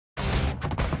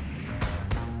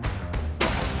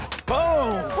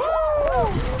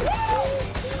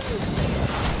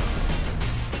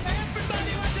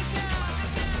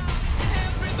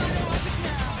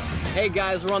Hey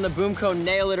guys, we're on the BOOMco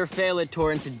Nail It or Fail It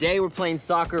tour, and today we're playing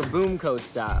soccer BOOMco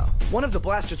style. One of the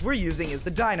blasters we're using is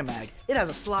the Dynamag. It has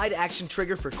a slide action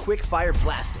trigger for quick fire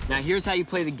blasting. Now here's how you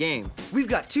play the game. We've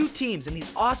got two teams in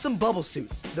these awesome bubble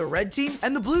suits, the red team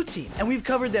and the blue team, and we've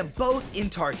covered them both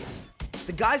in targets.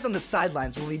 The guys on the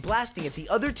sidelines will be blasting at the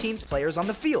other team's players on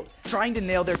the field, trying to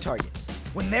nail their targets.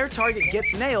 When their target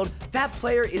gets nailed, that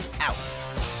player is out.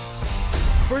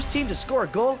 First team to score a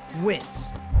goal wins.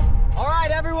 All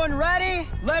right, everyone ready?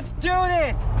 Let's do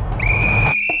this!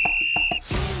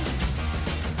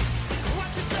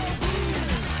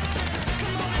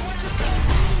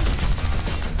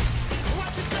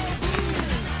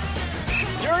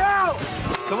 You're out!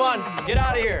 Come on, get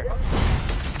out of here.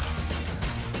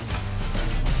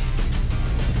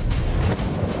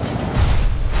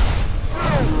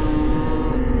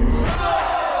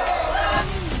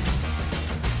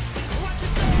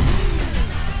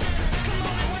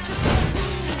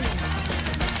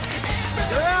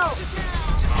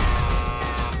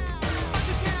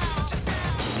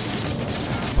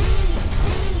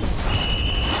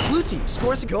 Blue team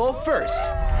scores a goal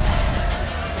first.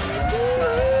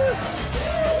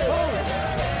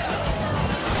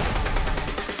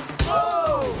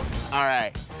 All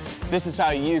right, this is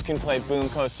how you can play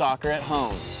BOOMco soccer at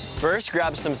home. First,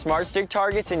 grab some smart stick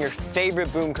targets and your favorite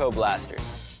BOOMco blaster.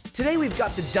 Today we've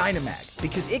got the Dynamag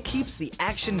because it keeps the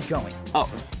action going. Oh,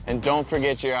 and don't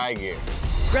forget your eye gear.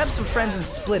 Grab some friends and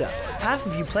split up. Half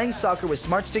of you playing soccer with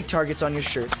smart stick targets on your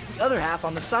shirt, the other half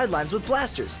on the sidelines with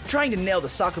blasters, trying to nail the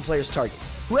soccer player's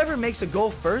targets. Whoever makes a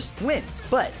goal first wins,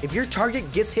 but if your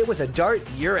target gets hit with a dart,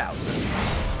 you're out.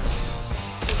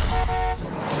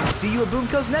 See you at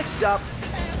BOOMco's next stop,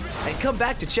 and come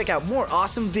back to check out more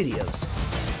awesome videos.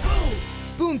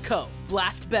 BOOMco,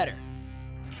 blast better.